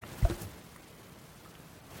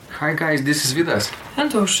Hi guys, this is Vidas.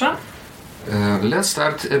 And Ausra. Let's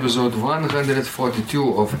start episode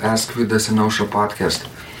 142 of Ask Vidas and Ausra podcast.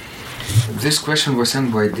 This question was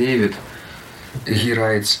sent by David. He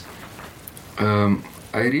writes, I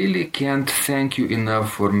really can't thank you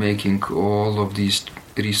enough for making all of these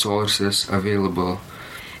resources available.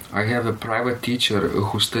 I have a private teacher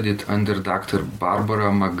who studied under Dr.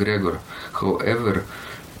 Barbara McGregor. However,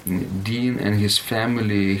 Dean and his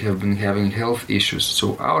family have been having health issues,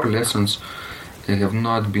 so our lessons have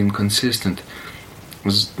not been consistent.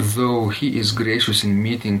 Though he is gracious in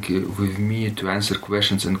meeting with me to answer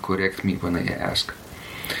questions and correct me when I ask.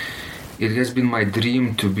 It has been my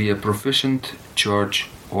dream to be a proficient church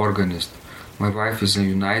organist. My wife is a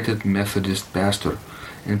United Methodist pastor,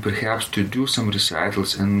 and perhaps to do some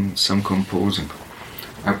recitals and some composing.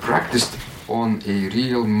 I practiced on a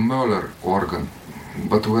real Möller organ,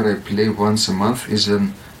 but where I play once a month is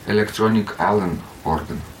an electronic Allen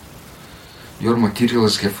organ. Your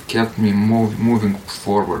materials have kept me moving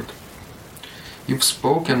forward. You've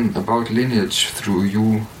spoken about lineage through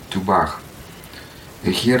you to Bach.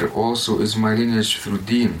 Here also is my lineage through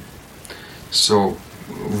Dean. So,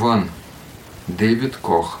 1. David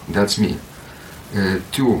Koch, that's me.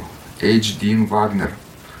 2. H. Dean Wagner.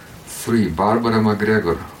 3. Barbara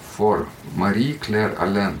McGregor. 4. Marie Claire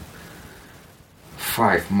Allen.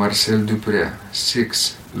 5. Marcel Dupré.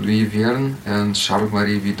 6. Louis Vierne and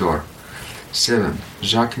Charles-Marie Widor. 7.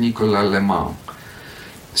 Jacques-Nicolas Le Mans.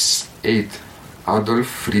 8. Adolf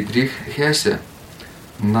Friedrich Hesse.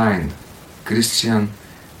 9. Christian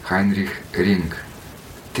Heinrich Ring.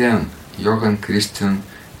 10. Johann Christian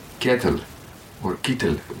Kettel, or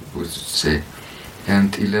Kittel, we should say.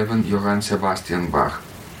 And 11. Johann Sebastian Bach.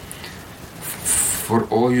 For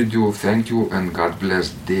all you do, thank you and God bless,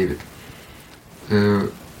 David.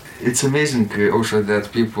 It's amazing, Ausra,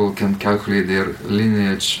 that people can calculate their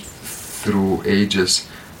lineage through ages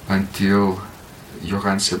until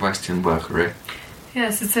Johann Sebastian Bach, right?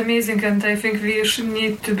 Yes, it's amazing, and I think we should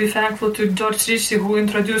need to be thankful to George Ritchie, who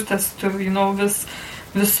introduced us to,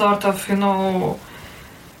 this sort of,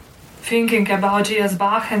 thinking about J.S.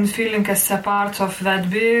 Bach and feeling as a part of that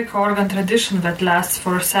big organ tradition that lasts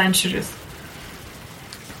for centuries.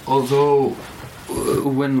 Although,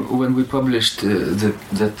 when we published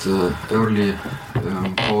that early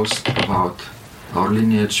post about our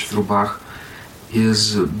lineage through Bach,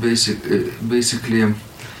 is basically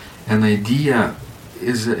an idea,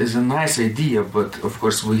 is a nice idea, but of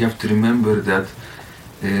course we have to remember that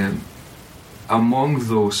among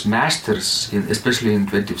those masters, especially in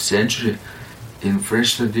 20th century, in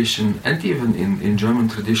French tradition and even in German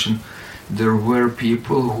tradition, there were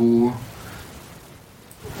people who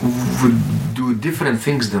would do different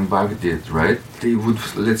things than Bach did, right? They would,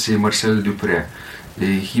 let's say, Marcel Dupré,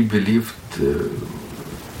 he believed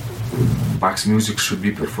Bach's music should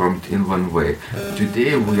be performed in one way.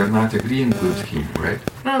 Today we are not agreeing with him, right?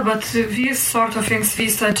 Well, but these sort of things,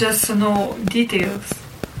 these are just, details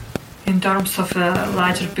in terms of a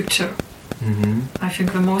larger picture. Mm-hmm. I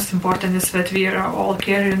think the most important is that we are all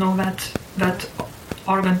carrying, that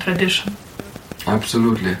organ tradition.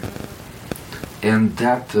 Absolutely. And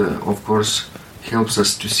that, of course, helps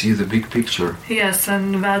us to see the big picture. Yes,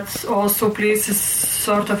 and that also places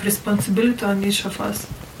sort of responsibility on each of us.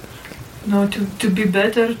 To be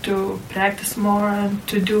better, to practice more, and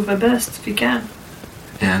to do the best we can.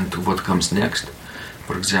 And what comes next?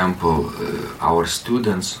 For example, our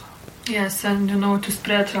students. Yes, and to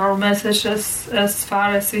spread our message as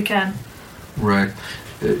far as we can. Right.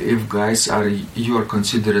 If guys you are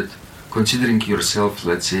considering yourself,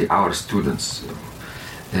 let's say, our students,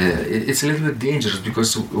 it's a little bit dangerous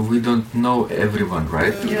because we don't know everyone,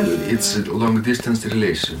 right? Yes. It's a long distance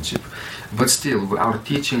relationship. But still, our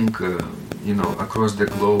teaching, across the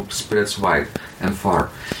globe spreads wide and far.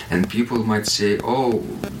 And people might say, oh,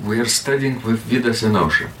 we are studying with Vidas and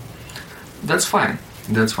Ausra. That's fine.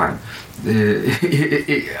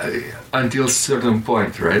 Until a certain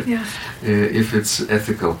point, right? Yes. If it's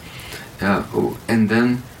ethical. And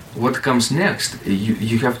then what comes next?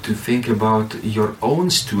 You have to think about your own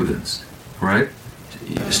students, right?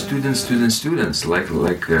 Students, like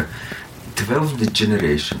 12th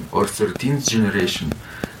generation or 13th generation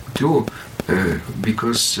too,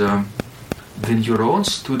 because then your own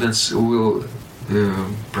students will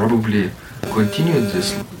probably continue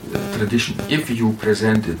this tradition if you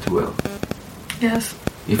present it well. Yes.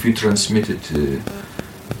 If you transmit it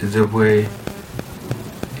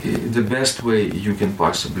the best way you can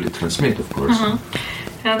possibly transmit, of course.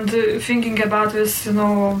 Mm-hmm. And thinking about this,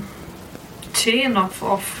 chain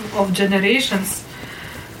of generations,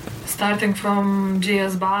 starting from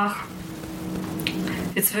J.S. Bach,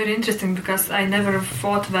 it's very interesting because I never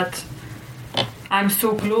thought that I'm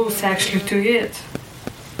so close actually to it.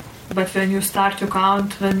 But when you start to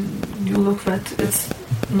count, when you look that it's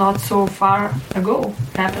not so far ago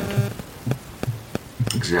happened.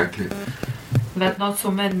 Exactly. That not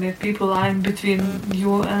so many people are in between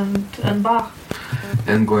you and Bach.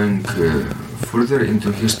 And going further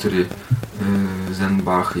into history than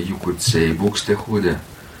Bach, you could say Buxtehude,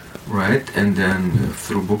 right? And then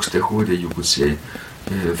through Buxtehude you could say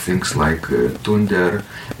things like Tunder,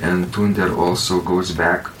 and Tunder also goes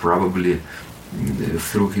back probably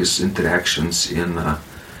through his interactions in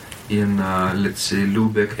let's say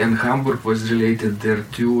Lübeck, and Hamburg was related there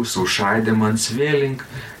too, so Scheidemann, Svelling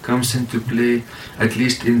comes into play, at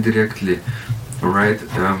least indirectly, right?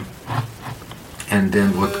 And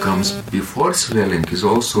then what comes before Svelling is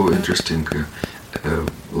also interesting,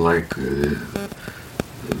 like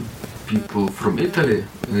people from Italy,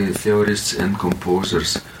 theorists and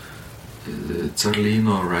composers,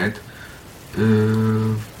 Zarlino, right?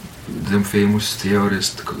 The famous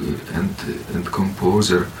theorist and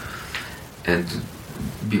composer, and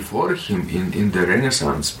before him in the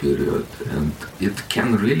Renaissance period, and it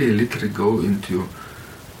can really literally go into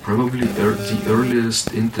probably the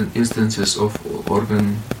earliest instances of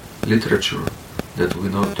organ literature that we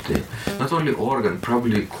know today. Not only organ,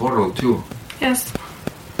 probably choral too. Yes,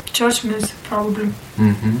 church music probably.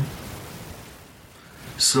 Mm-hmm.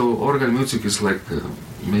 So organ music is like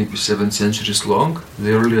maybe 7 centuries long.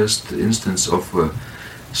 The earliest instance of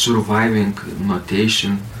surviving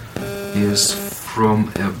notation is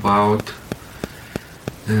from about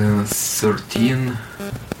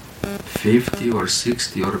 1350 or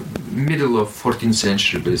 60 or middle of 14th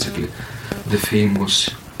century, basically, the famous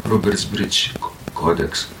Robertsbridge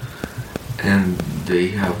Codex. And they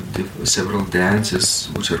have several dances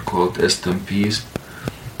which are called estampes,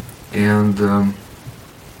 and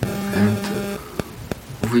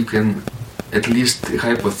we can at least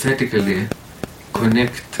hypothetically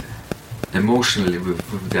connect emotionally with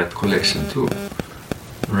that collection too,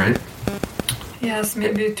 right? Yes,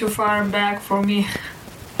 maybe too far back for me.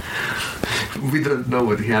 We don't know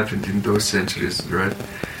what happened in those centuries, right?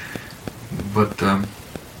 But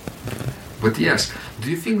yes, do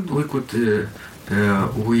you think we could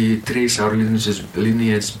we trace our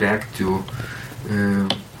lineage back to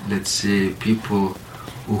let's say people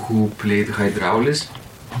who played hydraulis?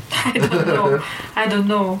 I don't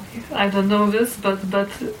know this, but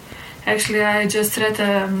actually I just read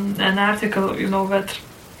an article, that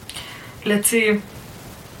let's say,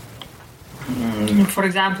 for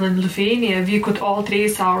example, in Lithuania, we could all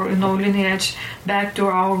trace our lineage back to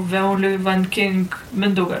our only one king,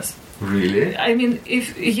 Mindaugas. Really? I mean,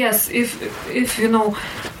 if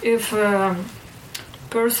a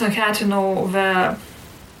person had the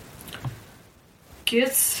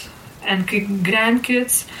kids and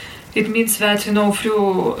grandkids, it means that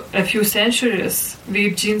through a few centuries, the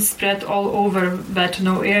genes spread all over that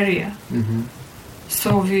area. Mm-hmm.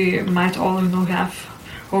 So we might all have,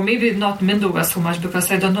 or maybe not Mindaugas so much, because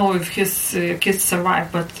I don't know if his kids survive,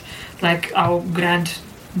 but like our Grand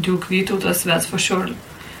Duke Vytautas, that's for sure.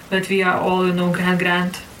 But we are all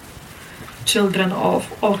grand children of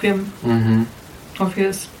him, mm-hmm. of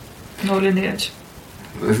his lineage.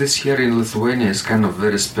 This year in Lithuania is kind of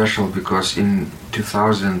very special because in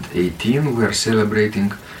 2018 we are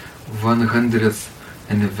celebrating 100th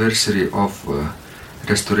anniversary of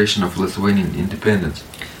restoration of Lithuanian independence.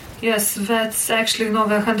 Yes, that's actually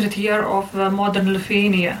the 100th year of modern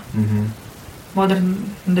Lithuania, mm-hmm.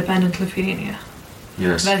 modern independent Lithuania.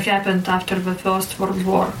 Yes. That happened after the First World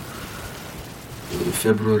War.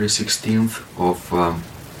 February 16th of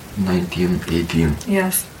 1918.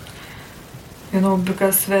 Yes.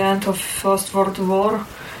 Because the end of First World War,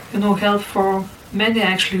 helped for many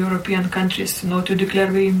actually European countries, to declare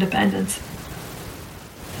their independence.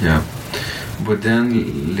 Yeah. But then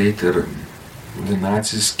later the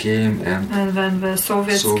Nazis came and when the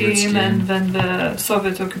Soviets came and when the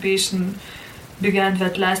Soviet occupation began,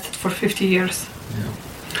 that lasted for 50 years. Yeah.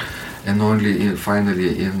 And only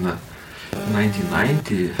finally in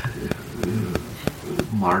 1990,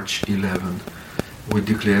 March 11, we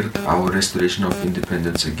declared our restoration of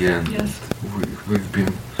independence again. Yes. We've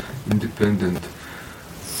been independent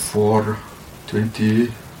for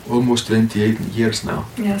almost 28 years now.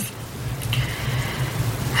 Yes.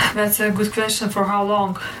 That's a good question. For how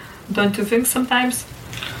long? Don't you think sometimes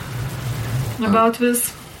about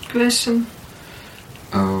this question?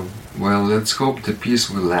 Well, let's hope the peace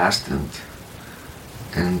will last and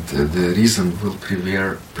the reason will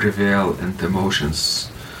prevail and emotions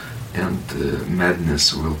and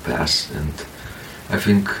madness will pass. And I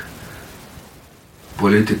think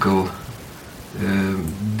political,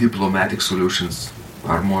 diplomatic solutions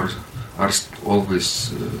are always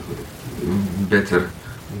better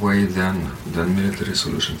way than military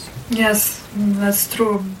solutions. Yes, that's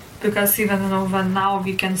true. Because even when now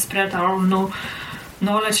we can spread our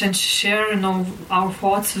knowledge and share our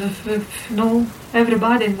thoughts with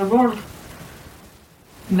everybody in the world,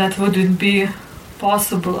 that wouldn't be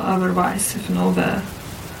possible otherwise if the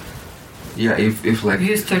if like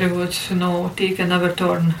history would take another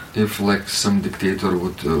turn. If like some dictator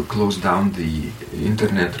would close down the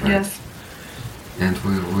internet, right? Yes. And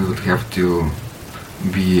we would have to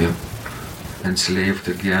be enslaved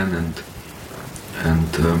again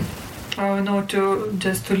and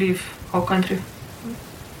to leave our country.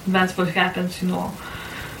 That's what happened,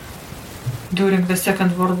 during the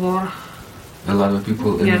Second World War. A lot of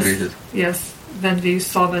people emigrated. Yes. Then we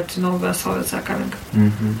saw that the Soviets are coming.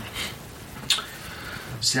 Mm-hmm.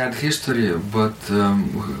 Sad history, but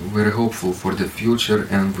we're hopeful for the future,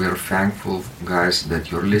 and we're thankful, guys, that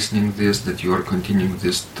you're listening this, that you are continuing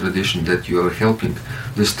this tradition, that you are helping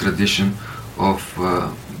this tradition of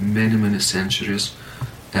many centuries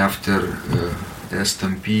after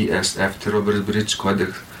SMP, after Robert Bridge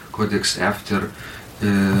Codex, after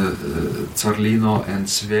Zarlino and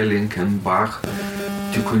Svelling and Bach,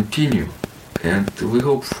 to continue. And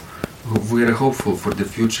we are hopeful for the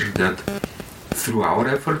future that through our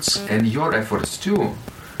efforts and your efforts too,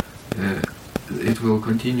 it will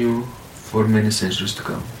continue for many centuries to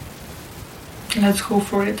come. Let's go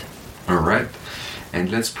for it. Alright. And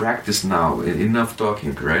let's practice now. Enough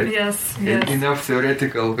talking, right? Yes. And enough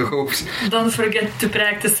theoretical hopes. Don't forget to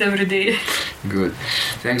practice every day. Good.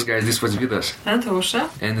 Thanks, guys. This was Vidas. And Ausra.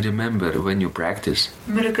 And remember, when you practice,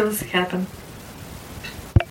 miracles happen.